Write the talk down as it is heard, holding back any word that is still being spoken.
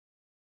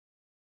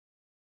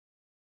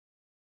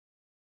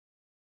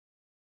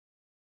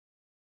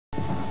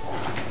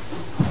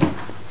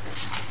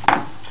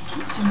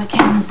Mr.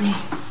 Mackenzie.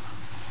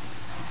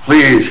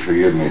 Please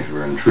forgive me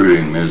for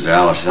intruding, Ms.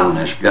 Allison.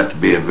 This got to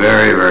be a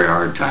very, very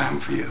hard time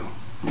for you.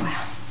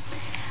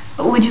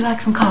 Well, would you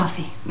like some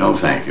coffee? No,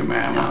 thank you,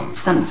 ma'am.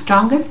 Something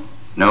stronger?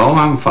 No,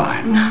 I'm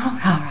fine. No?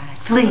 All right.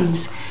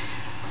 Please.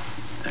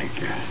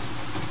 Thank you.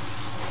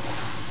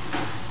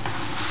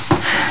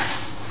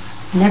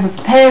 Never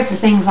prepared for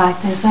things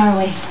like this, are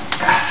we?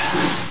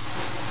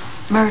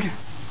 Murder.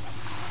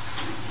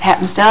 It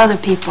happens to other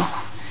people.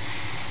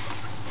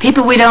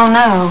 People we don't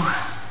know.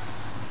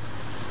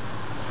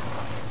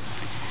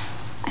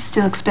 I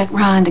still expect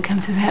Ryan to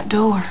come through that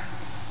door.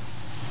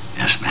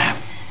 Yes, ma'am.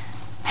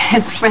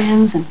 His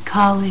friends and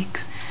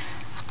colleagues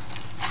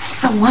have been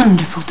so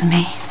wonderful to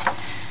me.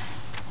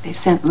 They've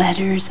sent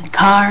letters and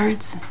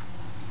cards and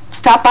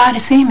stopped by to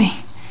see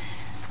me.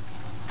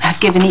 I've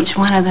given each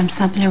one of them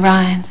something of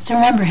Ryan's to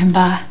remember him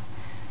by.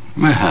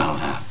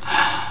 Well,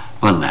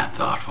 wasn't that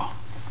thoughtful?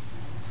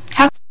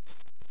 How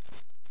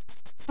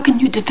can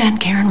you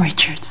defend Karen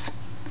Richards?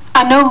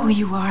 I know who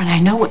you are, and I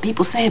know what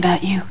people say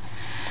about you.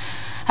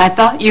 I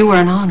thought you were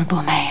an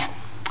honorable man.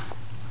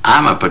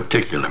 I'm a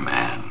particular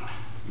man,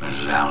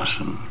 Mrs.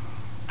 Allison,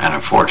 and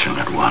a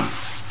fortunate one.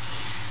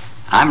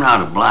 I'm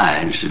not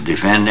obliged to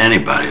defend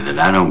anybody that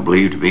I don't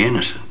believe to be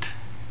innocent.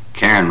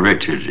 Karen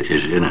Richards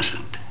is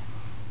innocent.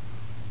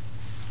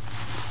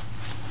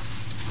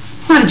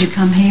 Why did you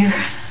come here?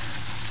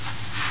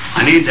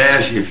 I need to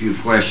ask you a few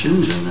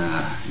questions, and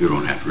you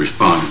don't have to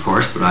respond, of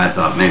course, but I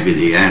thought maybe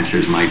the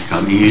answers might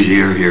come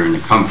easier here in the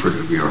comfort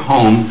of your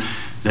home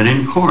than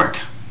in court.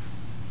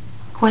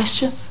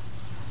 Questions?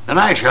 The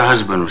night your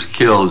husband was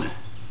killed,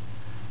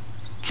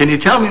 can you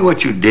tell me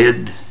what you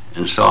did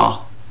and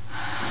saw?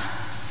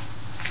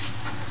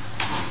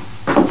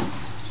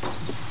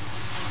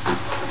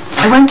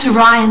 I went to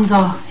Ryan's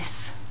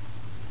office,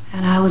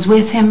 and I was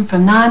with him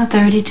from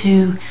 9:30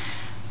 to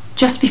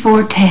just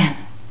before 10.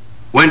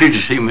 When did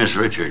you see Miss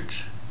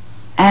Richards?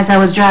 As I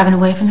was driving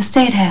away from the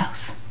State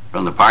House.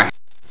 From the parking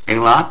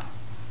lot?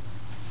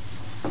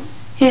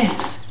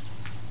 Yes.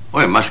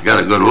 Well, you must have got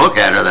a good look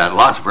at her. That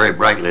lot's very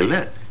brightly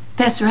lit.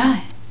 That's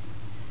right.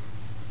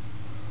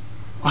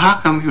 Well, how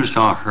come you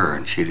saw her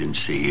and she didn't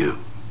see you?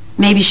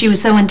 Maybe she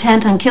was so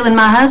intent on killing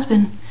my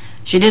husband,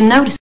 she didn't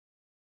notice